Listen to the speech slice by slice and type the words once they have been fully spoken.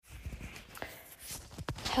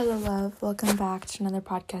Hello, love. Welcome back to another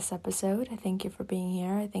podcast episode. I thank you for being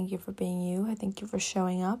here. I thank you for being you. I thank you for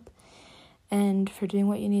showing up and for doing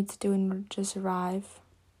what you need to do in order to survive.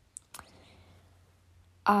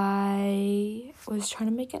 I was trying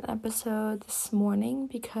to make an episode this morning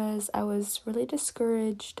because I was really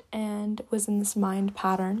discouraged and was in this mind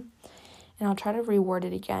pattern. And I'll try to reword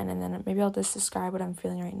it again, and then maybe I'll just describe what I'm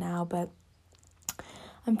feeling right now. But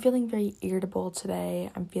I'm feeling very irritable today.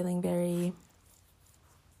 I'm feeling very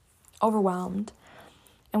overwhelmed.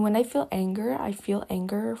 And when I feel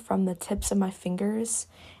anger from the tips of my fingers.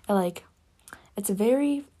 It's a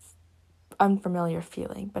very unfamiliar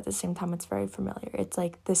feeling, but at the same time it's very familiar. It's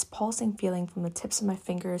like this pulsing feeling from the tips of my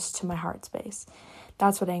fingers to my heart space.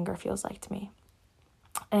 That's what anger feels like to me.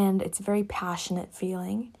 And it's a very passionate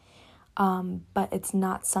feeling, but it's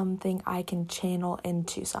not something I can channel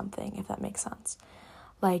into something, if that makes sense.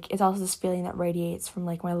 It's also this feeling that radiates from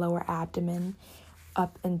my lower abdomen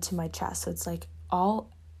up into my chest. So it's all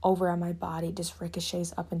over on my body, just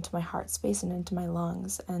ricochets up into my heart space and into my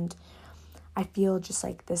lungs. And I feel just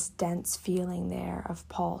this dense feeling there of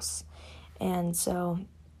pulse. And so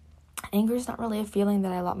anger is not really a feeling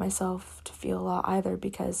that I let myself to feel a lot either,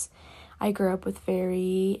 because I grew up with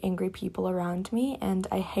very angry people around me and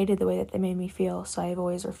I hated the way that they made me feel. So I've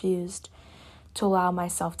always refused to allow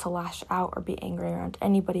myself to lash out or be angry around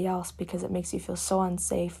anybody else, because it makes you feel so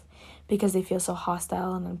unsafe, because they feel so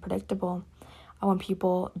hostile and unpredictable when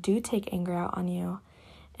people do take anger out on you.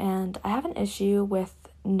 And I have an issue with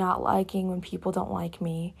not liking when people don't like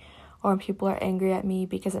me or when people are angry at me,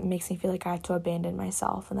 because it makes me feel like I have to abandon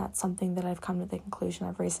myself. And that's something that I've come to the conclusion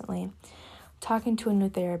of recently. Talking to a new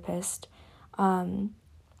therapist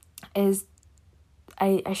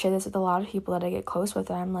I share this with a lot of people that I get close with,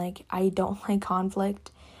 and I'm like, I don't like conflict.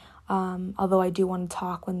 Although I do want to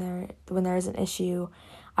talk when there is an issue,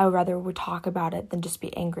 I would rather we talk about it than just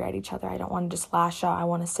be angry at each other. I don't want to just lash out. I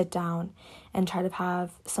want to sit down and try to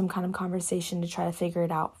have some kind of conversation to try to figure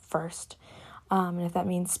it out first. And if that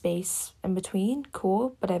means space in between,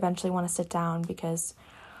 cool. But I eventually want to sit down, because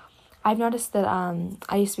I've noticed that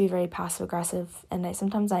I used to be very passive aggressive, and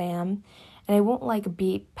sometimes I am. And I won't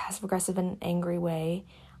be passive aggressive in an angry way,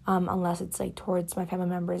 unless it's towards my family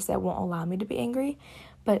members that won't allow me to be angry.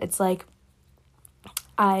 But it's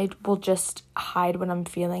I will just hide what I'm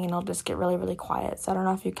feeling, and I'll just get really, really quiet. So I don't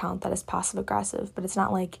know if you count that as passive aggressive, but it's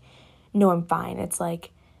not no, I'm fine. It's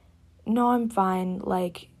no, I'm fine,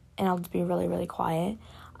 and I'll just be really, really quiet,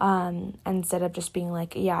 instead of just being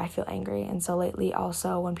yeah, I feel angry. And so lately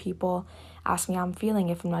also, when people ask me how I'm feeling,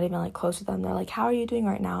 if I'm not even close with them, they're how are you doing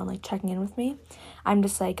right now, and checking in with me, I'm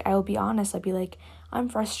just I will be honest. I'd be I'm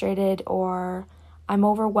frustrated, or I'm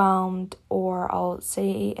overwhelmed, or I'll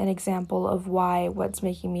say an example of what's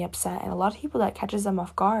making me upset. And a lot of people, that catches them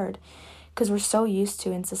off guard, because we're so used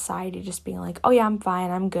to in society just being oh yeah, I'm fine,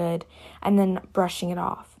 I'm good, and then brushing it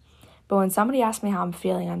off. But when somebody asks me how I'm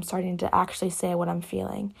feeling, I'm starting to actually say what I'm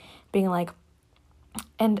feeling, being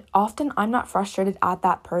and often I'm not frustrated at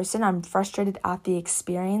that person, I'm frustrated at the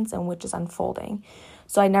experience in which is unfolding.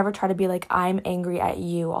 So I never try to be I'm angry at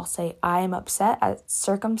you. I'll say I am upset at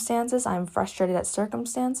circumstances. I'm frustrated at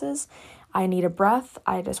circumstances. I need a breath.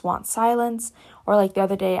 I just want silence. Or the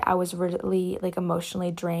other day, I was really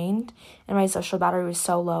emotionally drained, and my social battery was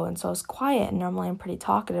so low. And so I was quiet. And normally I'm pretty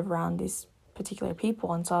talkative around these particular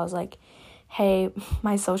people. And so I was hey,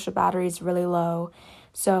 my social battery is really low.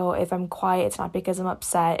 So if I'm quiet, it's not because I'm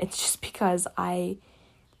upset. It's just because I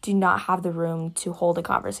do not have the room to hold a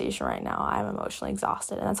conversation right now. I'm emotionally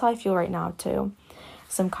exhausted. And that's how I feel right now too.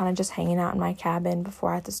 So I'm kind of just hanging out in my cabin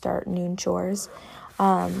before I have to start noon chores.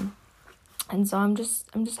 And so I'm just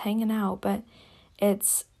hanging out. But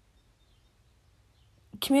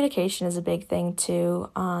communication is a big thing too.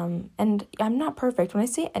 And I'm not perfect. When I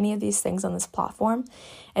say any of these things on this platform,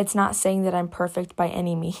 it's not saying that I'm perfect by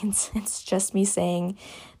any means. It's just me saying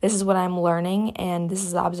this is what I'm learning, and this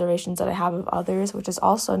is the observations that I have of others, which is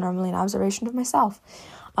also normally an observation of myself.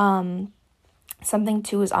 Something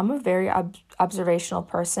too is I'm a very observational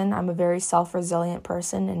person. I'm a very self-resilient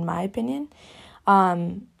person, in my opinion.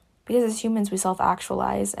 Because as humans, we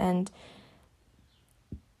self-actualize, and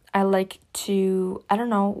I I don't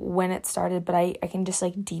know when it started, but I can just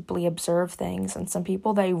deeply observe things. And some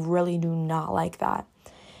people, they really do not like that.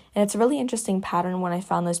 And it's a really interesting pattern when I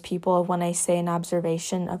found those people of when I say an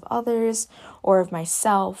observation of others or of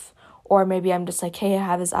myself, or maybe I'm just hey, I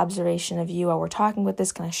have this observation of you while we're talking with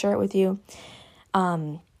this. Can I share it with you?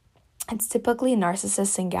 It's typically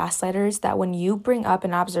narcissists and gaslighters that when you bring up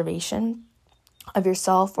an observation of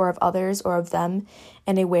yourself or of others or of them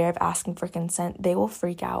in a way of asking for consent, they will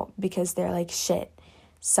freak out because they're shit,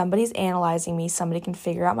 somebody's analyzing me, somebody can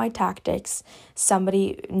figure out my tactics,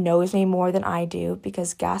 somebody knows me more than I do,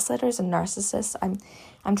 because gaslighters and narcissists,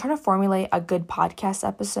 I'm trying to formulate a good podcast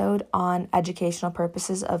episode on educational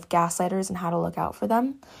purposes of gaslighters and how to look out for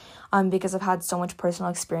them, because I've had so much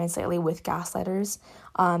personal experience lately with gaslighters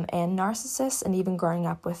and narcissists, and even growing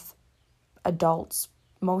up with adults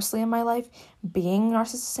mostly in my life being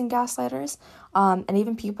narcissists and gaslighters, and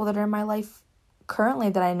even people that are in my life currently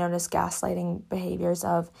that I notice gaslighting behaviors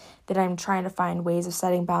of, that I'm trying to find ways of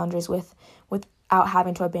setting boundaries without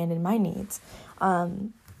having to abandon my needs.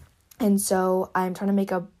 And so I'm trying to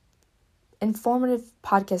make a informative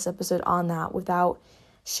podcast episode on that without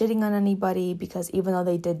shitting on anybody, because even though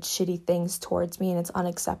they did shitty things towards me and it's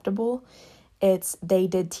unacceptable, they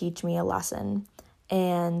did teach me a lesson.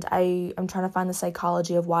 And I'm trying to find the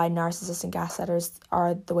psychology of why narcissists and gaslighters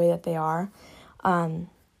are the way that they are. So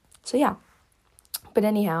yeah. But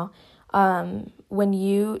anyhow, so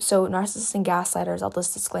narcissists and gaslighters, I'll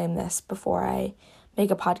just disclaim this before I make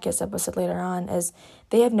a podcast episode later on, is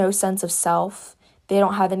they have no sense of self. They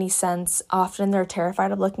don't have any sense. Often they're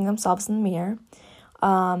terrified of looking themselves in the mirror.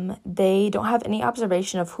 They don't have any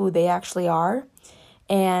observation of who they actually are.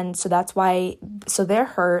 And so that's why, so they're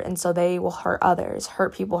hurt, and so they will hurt others.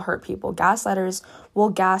 Hurt people. Gaslighters will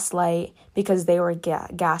gaslight because they were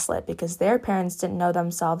gaslit, because their parents didn't know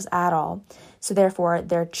themselves at all. So therefore,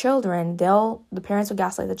 their children, the parents will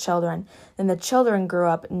gaslight the children. Then the children grew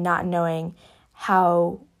up not knowing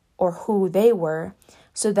how or who they were.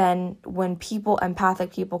 So then when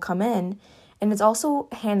empathic people come in, and it's also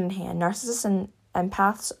hand in hand, narcissists and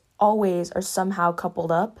empaths always are somehow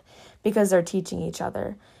coupled up, because they're teaching each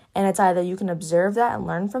other. And it's either you can observe that and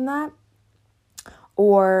learn from that,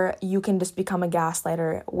 or you can just become a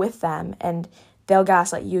gaslighter with them, and they'll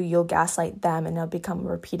gaslight you, you'll gaslight them, and it'll become a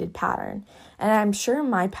repeated pattern. And I'm sure in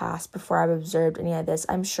my past, before I've observed any of this,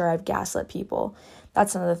 I'm sure I've gaslit people.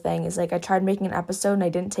 That's another thing, is like I tried making an episode and I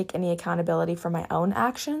didn't take any accountability for my own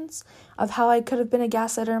actions of how I could have been a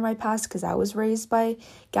gaslighter in my past, because I was raised by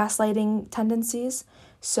gaslighting tendencies.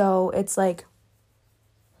 So it's like,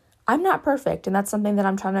 I'm not perfect, and that's something that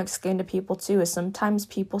I'm trying to explain to people too, is sometimes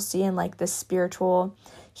people see in like this spiritual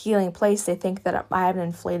healing place, they think that I have an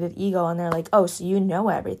inflated ego, and they're like, oh, so you know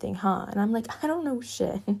everything, huh? And I'm like, I don't know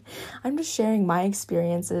shit. I'm just sharing my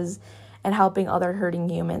experiences and helping other hurting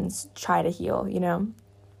humans try to heal, you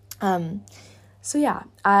know? So yeah,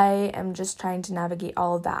 I am just trying to navigate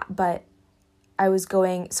all of that, but I'm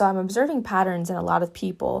observing patterns in a lot of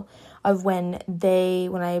people of when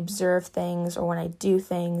I observe things or when I do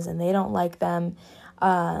things and they don't like them,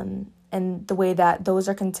 and the way that those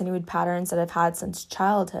are continued patterns that I've had since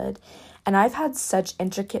childhood. And I've had such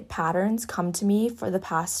intricate patterns come to me for the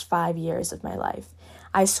past 5 years of my life.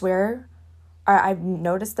 I swear, I've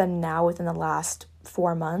noticed them now within the last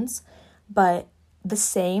 4 months, but the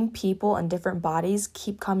same people in different bodies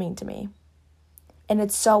keep coming to me. And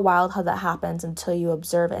it's so wild how that happens until you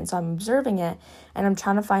observe it. And so I'm observing it, and I'm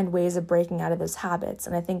trying to find ways of breaking out of those habits.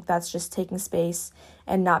 And I think that's just taking space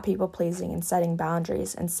and not people pleasing and setting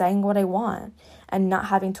boundaries and saying what I want and not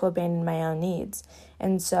having to abandon my own needs.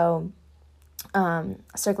 And so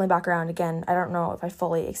circling back around again, I don't know if I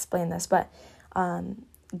fully explained this, but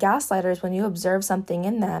gaslighters, when you observe something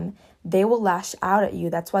in them, they will lash out at you.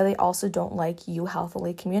 That's why they also don't like you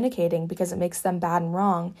healthily communicating, because it makes them bad and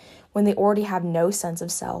wrong when they already have no sense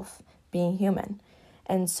of self, being human.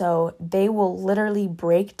 And so they will literally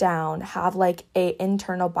break down, have like a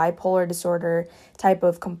internal bipolar disorder type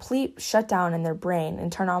of complete shutdown in their brain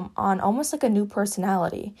and turn on almost like a new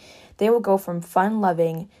personality. They will go from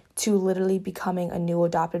fun-loving to literally becoming a new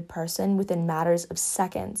adopted person within matters of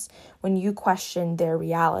seconds when you question their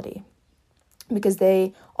reality, because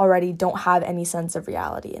they already don't have any sense of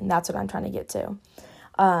reality. And that's what I'm trying to get to.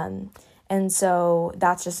 And so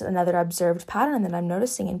that's just another observed pattern that I'm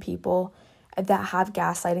noticing in people that have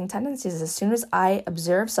gaslighting tendencies. As soon as I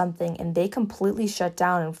observe something and they completely shut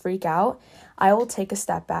down and freak out, I will take a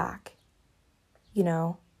step back, you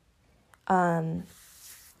know.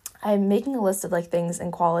 I'm making a list of like things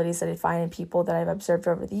and qualities that I find in people that I've observed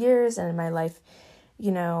over the years and in my life,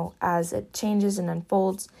 you know, as it changes and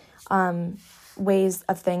unfolds, ways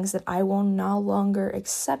of things that I will no longer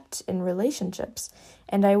accept in relationships.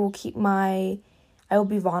 And I will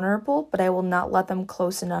be vulnerable, but I will not let them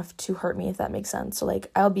close enough to hurt me, if that makes sense. So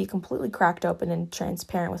like, I'll be completely cracked open and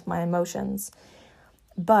transparent with my emotions.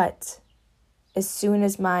 But as soon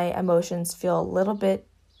as my emotions feel a little bit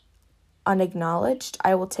unacknowledged,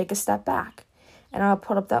 I will take a step back and I'll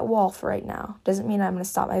put up that wall for right now. Doesn't mean I'm going to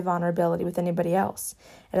stop my vulnerability with anybody else.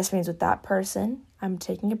 It just means with that person, I'm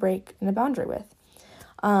taking a break and a boundary with.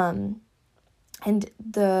 And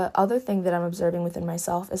the other thing that I'm observing within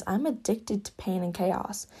myself is I'm addicted to pain and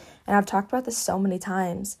chaos. And I've talked about this so many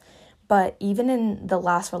times, but even in the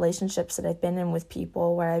last relationships that I've been in with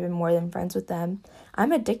people where I've been more than friends with them,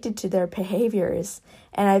 I'm addicted to their behaviors,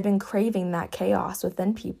 and I've been craving that chaos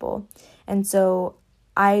within people. And so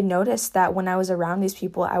I noticed that when I was around these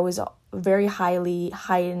people, I was very highly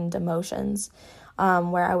heightened emotions,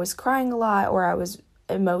 where I was crying a lot or I was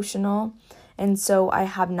emotional. And so I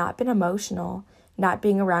have not been emotional, not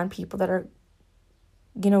being around people that are,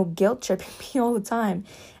 guilt tripping me all the time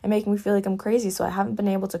and making me feel like I'm crazy. So I haven't been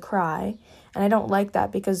able to cry. And I don't like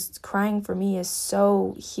that, because crying for me is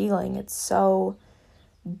so healing. It's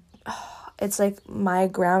like my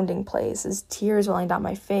grounding place is tears rolling down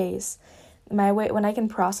my face. When I can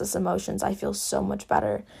process emotions, I feel so much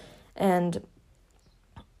better. And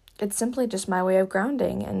it's simply just my way of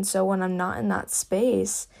grounding. And so when I'm not in that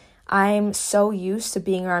space, I'm so used to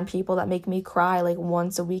being around people that make me cry like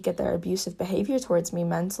once a week at their abusive behavior towards me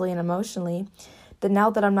mentally and emotionally, that now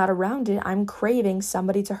that I'm not around it, I'm craving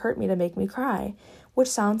somebody to hurt me to make me cry, which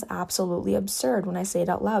sounds absolutely absurd when I say it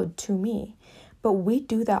out loud to me. But we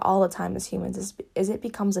do that all the time as humans, is it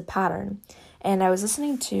becomes a pattern. And I was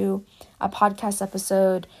listening to a podcast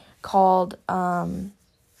episode called The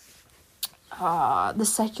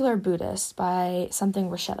Secular Buddhist by something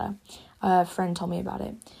Rashida. A friend told me about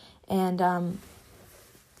it. And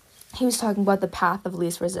he was talking about the path of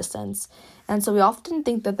least resistance. And so we often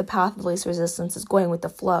think that the path of least resistance is going with the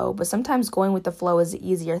flow, but sometimes going with the flow is the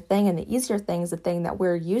easier thing, and the easier thing is the thing that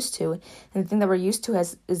we're used to, and the thing that we're used to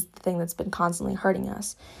is the thing that's been constantly hurting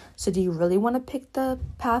us. So do you really want to pick the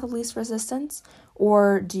path of least resistance,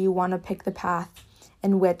 or do you want to pick the path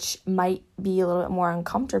in which might be a little bit more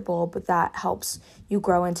uncomfortable, but that helps you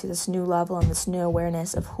grow into this new level and this new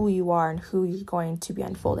awareness of who you are and who you're going to be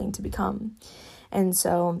unfolding to become? And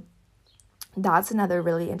so that's another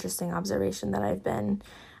really interesting observation that I've been,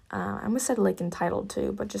 I almost said like entitled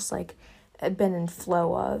to, but just like been in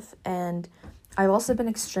flow of. And I've also been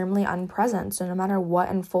extremely unpresent. So no matter what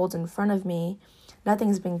unfolds in front of me,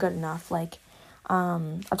 nothing's been good enough. Like,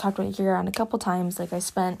 I've talked about it here on a couple times. Like, I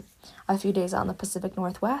spent a few days out in the Pacific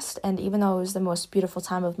Northwest, and even though it was the most beautiful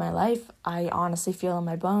time of my life, I honestly feel in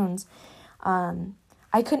my bones,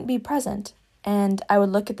 I couldn't be present. And I would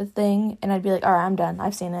look at the thing and I'd be like, all right, I'm done.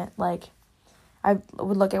 I've seen it. Like, I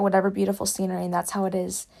would look at whatever beautiful scenery, and that's how it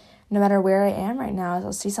is. No matter where I am right now,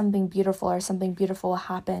 I'll see something beautiful or something beautiful will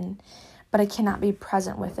happen, but I cannot be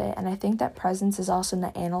present with it. And I think that presence is also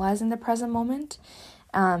not analyzing the present moment.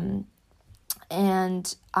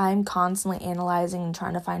 And I'm constantly analyzing and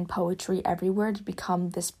trying to find poetry everywhere to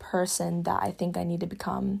become this person that I think I need to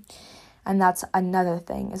become. And that's another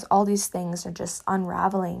thing, is all these things are just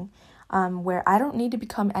unraveling, where I don't need to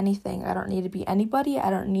become anything. I don't need to be anybody. I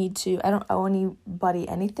don't owe anybody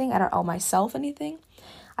anything. I don't owe myself anything.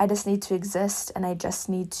 I just need to exist, and I just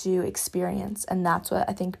need to experience. And that's what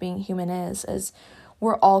I think being human is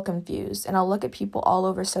we're all confused. And I'll look at people all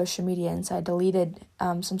over social media, and so I deleted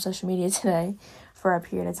some social media today for a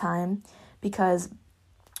period of time, because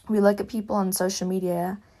we look at people on social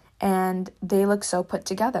media and they look so put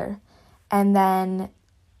together. And then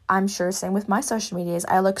I'm sure same with my social medias.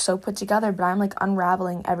 I look so put together, but I'm like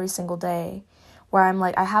unraveling every single day, where I'm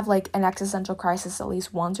like, I have like an existential crisis at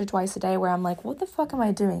least once or twice a day, where I'm like, what the fuck am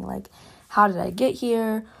I doing? Like, how did I get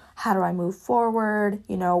here? How do I move forward?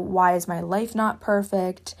 Why is my life not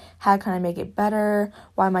perfect? How can I make it better?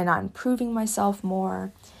 Why am I not improving myself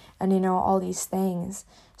more? And, all these things.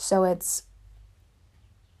 So it's,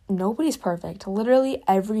 nobody's perfect. Literally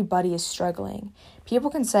everybody is struggling.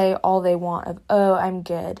 People can say all they want of, oh, I'm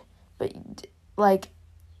good. But, like,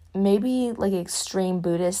 maybe, like, extreme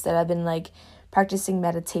Buddhists that have been, like, practicing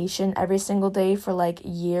meditation every single day for, like,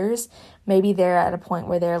 years, maybe they're at a point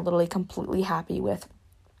where they're literally completely happy with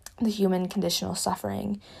the human conditional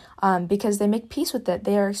suffering, because they make peace with it.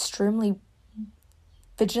 They are extremely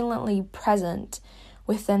vigilantly present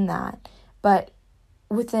within that. But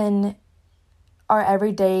within our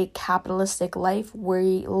everyday capitalistic life,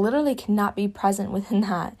 we literally cannot be present within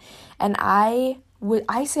that. And I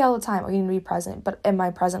say all the time, I'm going to be present, but am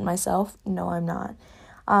I present myself? No, I'm not.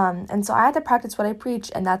 And so I had to practice what I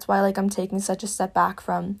preach, and that's why, like, I'm taking such a step back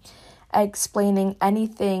from explaining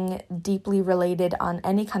anything deeply related on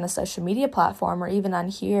any kind of social media platform, or even on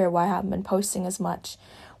here, why I haven't been posting as much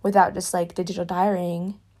without just like digital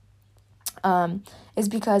diarying, is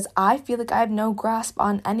because I feel like I have no grasp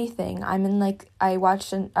on anything. I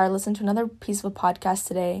listened to another piece of a podcast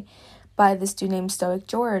today by this dude named Stoic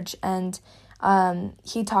George, and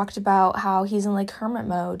he talked about how he's in like hermit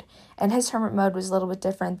mode, and his hermit mode was a little bit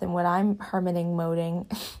different than what I'm hermiting moding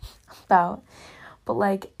about. but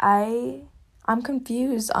like I'm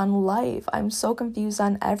confused on life. I'm so confused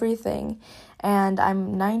on everything. And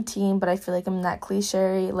I'm 19, but I feel like I'm in that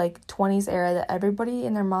cliche, like, 20s era that everybody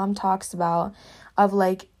and their mom talks about, of,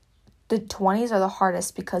 like, the 20s are the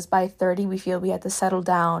hardest because by 30 we feel we have to settle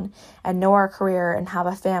down and know our career and have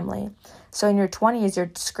a family. So in your 20s,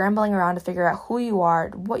 you're scrambling around to figure out who you are,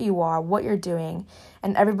 what you're doing,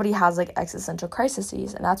 and everybody has, like, existential crises.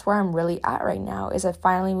 And that's where I'm really at right now, is I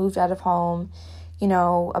finally moved out of home,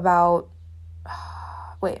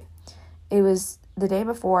 it was the day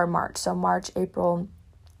before March. So March, April,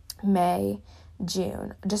 May,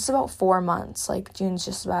 June, just about 4 months. Like, June's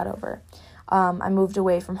just about over. I moved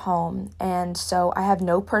away from home, and so I have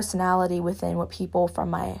no personality within what people from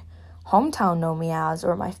my hometown know me as,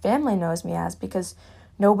 or my family knows me as, because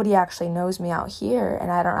nobody actually knows me out here,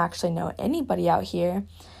 and I don't actually know anybody out here.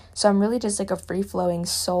 So I'm really just like a free-flowing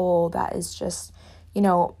soul that is just,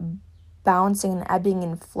 bouncing and ebbing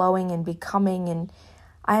and flowing and becoming, and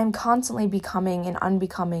I am constantly becoming and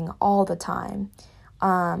unbecoming all the time.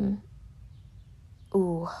 I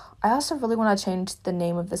also really want to change the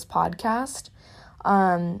name of this podcast,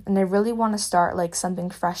 and I really want to start, like,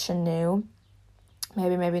 something fresh and new.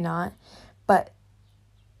 Maybe not, but,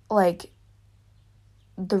 like,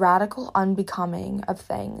 the radical unbecoming of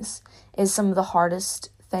things is some of the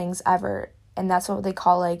hardest things ever, and that's what they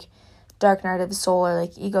call, like, dark night of the soul, or,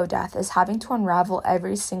 like, ego death, is having to unravel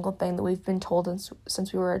every single thing that we've been told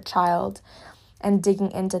since we were a child, and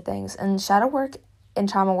digging into things. And shadow work and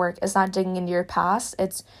trauma work is not digging into your past,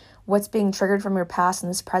 it's what's being triggered from your past in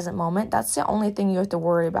this present moment. That's the only thing you have to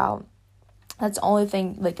worry about. That's the only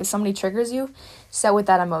thing. Like, if somebody triggers you, sit with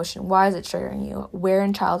that emotion. Why is it triggering you? Where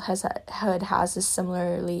in childhood has this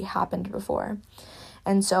similarly happened before?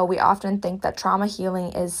 And so we often think that trauma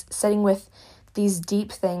healing is sitting with these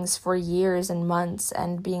deep things for years and months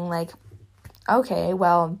and being like, okay,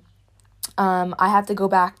 well, I have to go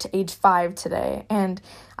back to age 5 today, and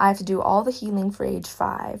I have to do all the healing for age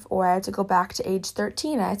 5, or I have to go back to age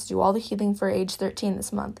 13, I have to do all the healing for age 13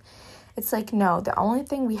 this month. It's like, no, the only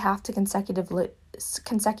thing we have to consecutively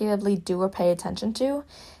do or pay attention to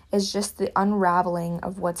is just the unraveling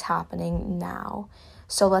of what's happening now.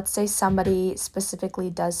 So let's say somebody specifically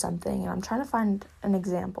does something, and I'm trying to find an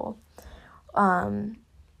example.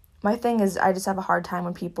 My thing is, I just have a hard time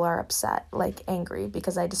when people are upset, like angry,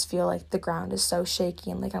 because I just feel like the ground is so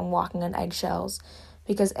shaky and like I'm walking on eggshells,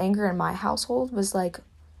 because anger in my household was like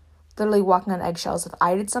literally walking on eggshells. If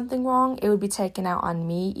I did something wrong, it would be taken out on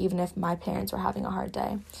me, even if my parents were having a hard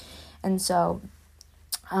day. And so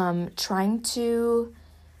trying to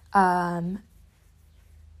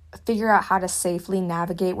figure out how to safely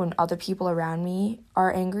navigate when other people around me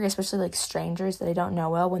are angry, especially like strangers that I don't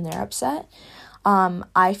know well, when they're upset.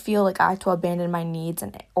 I feel like I have to abandon my needs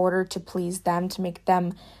in order to please them, to make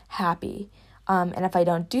them happy. And if I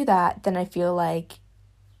don't do that, then I feel like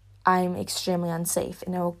I'm extremely unsafe,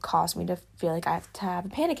 and it will cause me to feel like I have to have a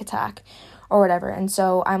panic attack or whatever. And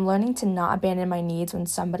so I'm learning to not abandon my needs when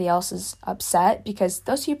somebody else is upset, because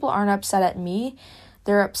those people aren't upset at me.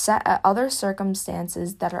 They're upset at other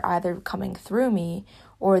circumstances that are either coming through me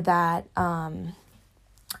or that I'm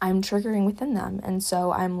triggering within them. And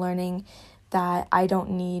so I'm learning that I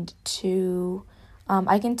don't need to,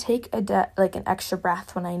 I can take an extra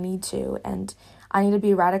breath when I need to, and I need to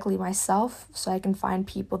be radically myself so I can find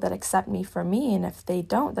people that accept me for me. And if they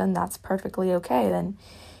don't, then that's perfectly okay. Then,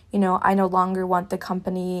 I no longer want the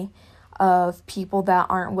company of people that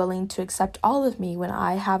aren't willing to accept all of me, when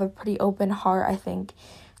I have a pretty open heart, I think,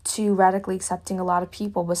 to radically accepting a lot of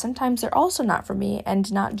people. But sometimes they're also not for me,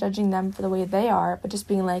 and not judging them for the way they are, but just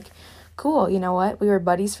being like, cool, you know what, we were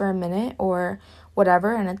buddies for a minute or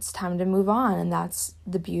whatever, and it's time to move on. And that's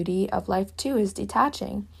the beauty of life too, is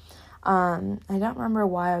detaching. I don't remember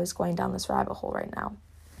why I was going down this rabbit hole right now,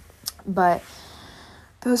 but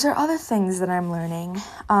those are other things that I'm learning.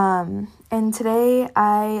 And today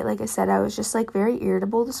I was just like very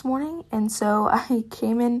irritable this morning, and so I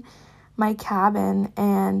came in my cabin,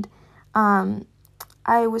 and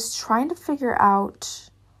I was trying to figure out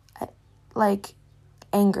like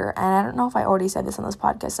anger, and I don't know if I already said this on those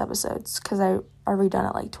podcast episodes, because I redone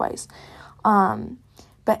it like twice.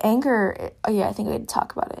 But anger, I think I had to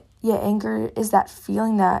talk about it. Yeah, anger is that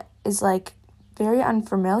feeling that is like very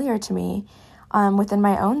unfamiliar to me within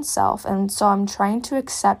my own self. And so I'm trying to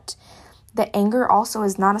accept that anger also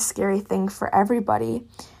is not a scary thing for everybody.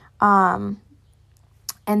 And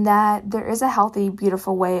that there is a healthy,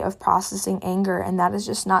 beautiful way of processing anger, and that is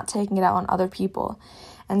just not taking it out on other people.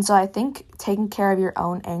 And so I think taking care of your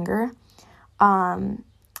own anger and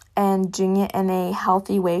doing it in a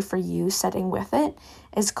healthy way for you, sitting with it,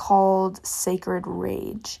 is called Sacred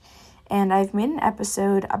Rage. And I've made an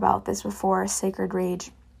episode about this before, Sacred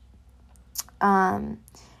Rage. And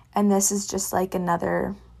this is just like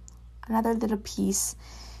another little piece.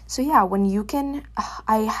 So yeah, when you can,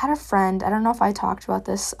 I had a friend, I don't know if I talked about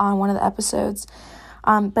this on one of the episodes,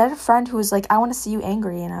 but I had a friend who was like, I want to see you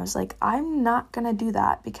angry. And I was like, I'm not going to do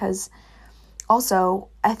that, because also,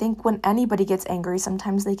 I think when anybody gets angry,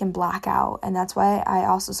 sometimes they can black out. And that's why I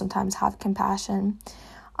also sometimes have compassion,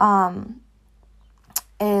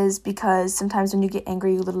 is because sometimes when you get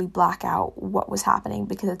angry, you literally black out what was happening,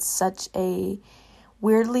 because it's such a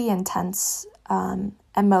weirdly intense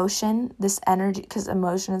emotion, this energy, because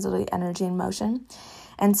emotion is literally energy in motion.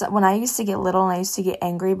 And so when I used to get little and I used to get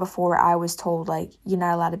angry before I was told, like, you're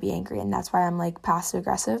not allowed to be angry, and that's why I'm like passive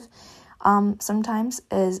aggressive sometimes,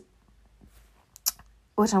 is,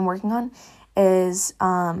 which I'm working on, is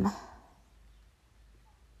what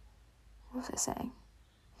was I saying?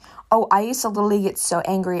 Oh, I used to literally get so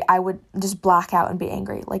angry, I would just black out and be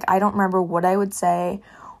angry. Like, I don't remember what I would say.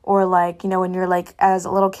 Or, like, you know, when you're, like, as a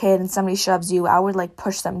little kid and somebody shoves you, I would, like,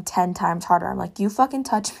 push them 10 times harder. I'm like, you fucking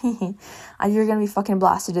touch me, you're going to be fucking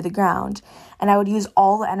blasted to the ground. And I would use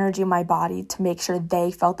all the energy in my body to make sure they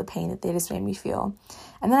felt the pain that they just made me feel.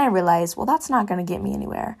 And then I realized, well, that's not going to get me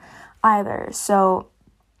anywhere either. So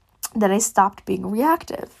then I stopped being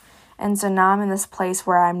reactive. And so now I'm in this place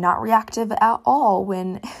where I'm not reactive at all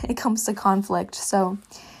when it comes to conflict. So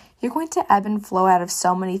you're going to ebb and flow out of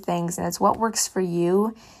so many things, and it's what works for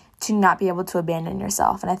you to not be able to abandon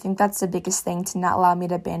yourself. And I think that's the biggest thing, to not allow me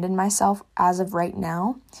to abandon myself as of right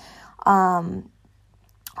now.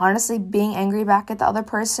 Honestly, being angry back at the other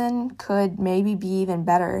person could maybe be even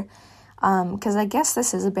better, because I guess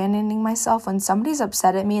this is abandoning myself. When somebody's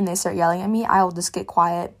upset at me and they start yelling at me, I will just get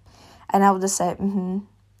quiet, and I will just say,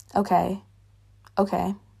 okay,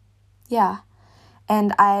 yeah.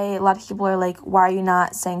 And a lot of people are like, why are you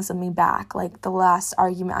not saying something back? Like, the last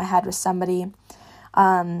argument I had with somebody,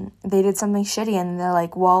 they did something shitty, and they're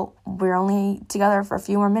like, well, we're only together for a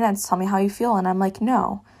few more minutes. Tell me how you feel. And I'm like,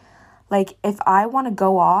 no. Like, if I want to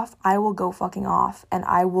go off, I will go fucking off. And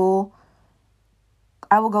I will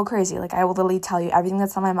go crazy. Like, I will literally tell you everything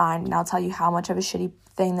that's on my mind, and I'll tell you how much of a shitty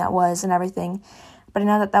thing that was and everything. But I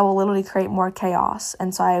know that will literally create more chaos.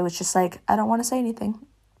 And so I was just like, I don't want to say anything.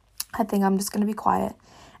 I think I'm just going to be quiet.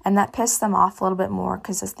 And that pissed them off a little bit more,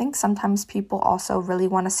 because I think sometimes people also really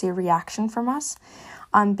want to see a reaction from us,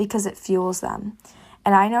 because it fuels them.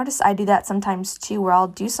 And I notice I do that sometimes too, where I'll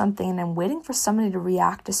do something and I'm waiting for somebody to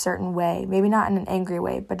react a certain way, maybe not in an angry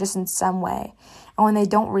way, but just in some way. And when they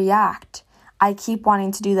don't react, I keep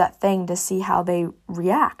wanting to do that thing to see how they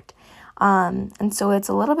react. And so it's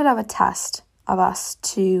a little bit of a test of us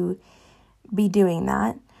to be doing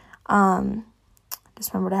that.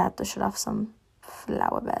 Just remembered I had to shut off some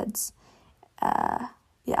flower beds.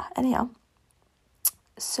 Anyhow.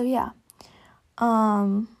 So, yeah.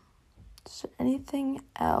 Is there anything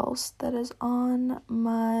else that is on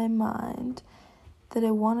my mind that I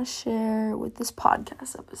want to share with this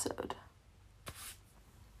podcast episode?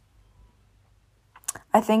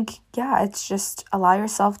 I think, it's just allow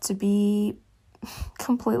yourself to be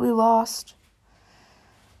completely lost.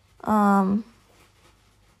 And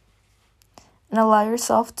allow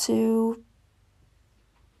yourself to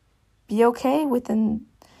be okay within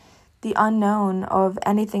the unknown of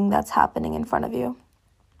anything that's happening in front of you.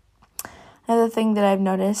 Another thing that I've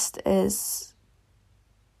noticed is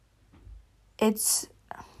I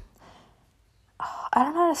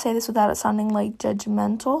don't know how to say this without it sounding like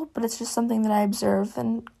judgmental, but it's just something that I observe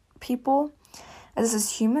in people.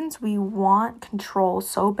 As humans, we want control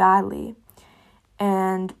so badly.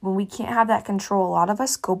 And when we can't have that control, a lot of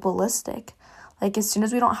us go ballistic. Like, as soon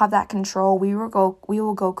as we don't have that control, we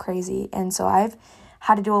will go crazy. And so I've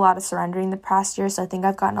had to do a lot of surrendering the past year, so I think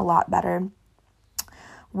I've gotten a lot better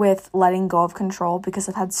with letting go of control, because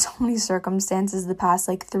I've had so many circumstances the past,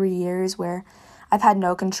 3 years where I've had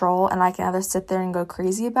no control, and I can either sit there and go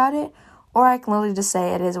crazy about it, or I can literally just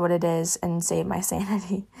say it is what it is and save my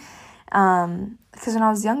sanity. Because when I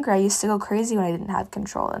was younger, I used to go crazy when I didn't have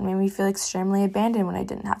control. It made me feel extremely abandoned when I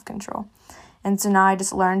didn't have control. And so now I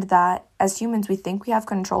just learned that as humans, we think we have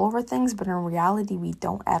control over things, but in reality, we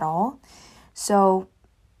don't at all. So,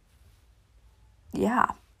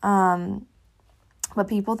 yeah. But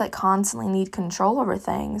people that constantly need control over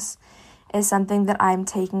things is something that I'm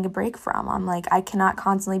taking a break from. I'm like, I cannot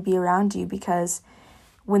constantly be around you, because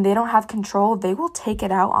when they don't have control, they will take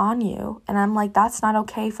it out on you. And I'm like, that's not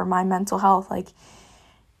okay for my mental health.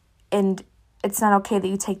 And it's not okay that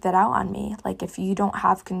you take that out on me. If you don't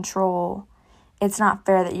have control it's not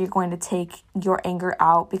fair that you're going to take your anger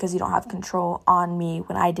out because you don't have control on me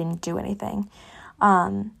when I didn't do anything.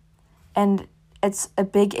 And it's a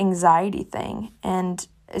big anxiety thing. And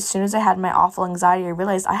as soon as I had my awful anxiety, I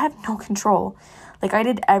realized I have no control. Like, I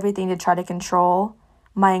did everything to try to control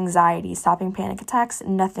my anxiety, stopping panic attacks.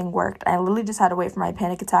 Nothing worked. I literally just had to wait for my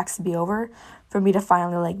panic attacks to be over for me to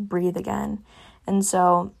finally, like, breathe again. And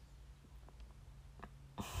so,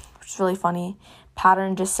 it's really funny.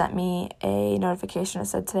 Pattern just sent me a notification that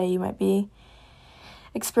said, today you might be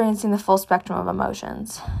experiencing the full spectrum of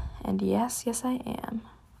emotions. And yes, I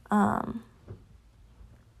am.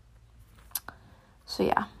 So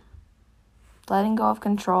yeah, letting go of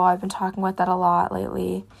control. I've been talking about that a lot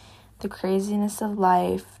lately. The craziness of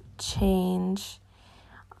life, change.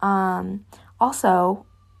 Also,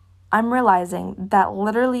 I'm realizing that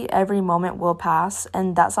literally every moment will pass,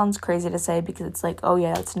 and that sounds crazy to say because it's like, oh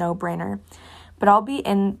yeah, it's no brainer. But I'll be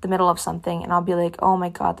in the middle of something and I'll be like, oh my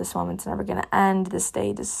God, this moment's never gonna end. This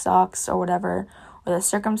day just sucks or whatever, or the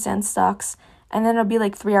circumstance sucks. And then it'll be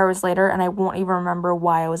like 3 hours later and I won't even remember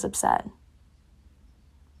why I was upset.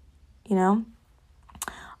 You know?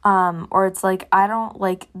 Or it's like, I don't,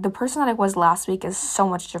 like, the person that I was last week is so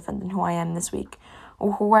much different than who I am this week.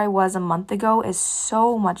 Or who I was a month ago is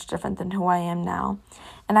so much different than who I am now.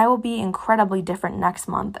 And I will be incredibly different next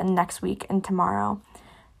month and next week and tomorrow.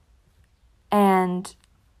 And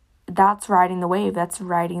that's riding the wave. That's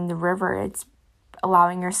riding the river. It's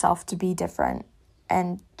allowing yourself to be different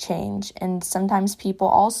and change. And sometimes people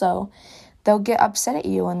also, they'll get upset at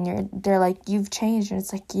you and they're like, you've changed. And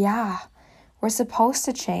it's like, yeah, we're supposed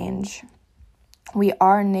to change. We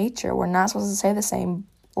are nature. We're not supposed to stay the same.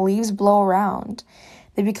 Leaves blow around.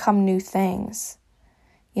 They become new things.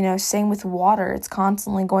 You know, same with water. It's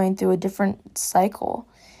constantly going through a different cycle.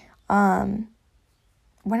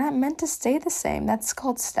 We're not meant to stay the same. That's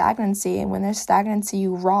called stagnancy. And when there's stagnancy,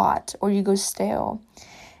 you rot or you go stale.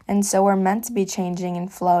 And so we're meant to be changing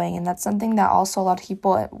and flowing. And that's something that also a lot of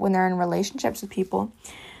people, when they're in relationships with people,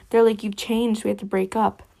 they're like, you've changed. We have to break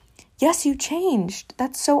up. Yes, you changed.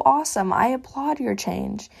 That's so awesome. I applaud your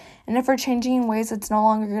change. And if we're changing in ways that's no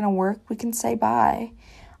longer going to work, we can say bye.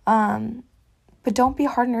 But don't be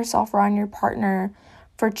hard on yourself or on your partner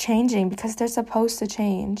for changing because they're supposed to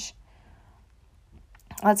change.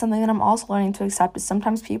 That's something that I'm also learning to accept is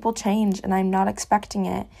sometimes people change and I'm not expecting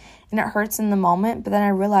it. And it hurts in the moment, but then I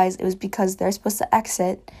realized it was because they're supposed to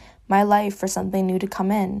exit my life for something new to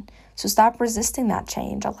come in. So stop resisting that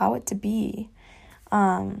change. Allow it to be.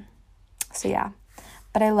 So yeah.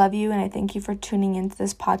 But I love you and I thank you for tuning into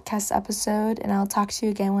this podcast episode. And I'll talk to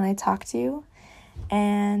you again when I talk to you.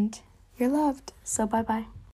 And you're loved. So bye-bye.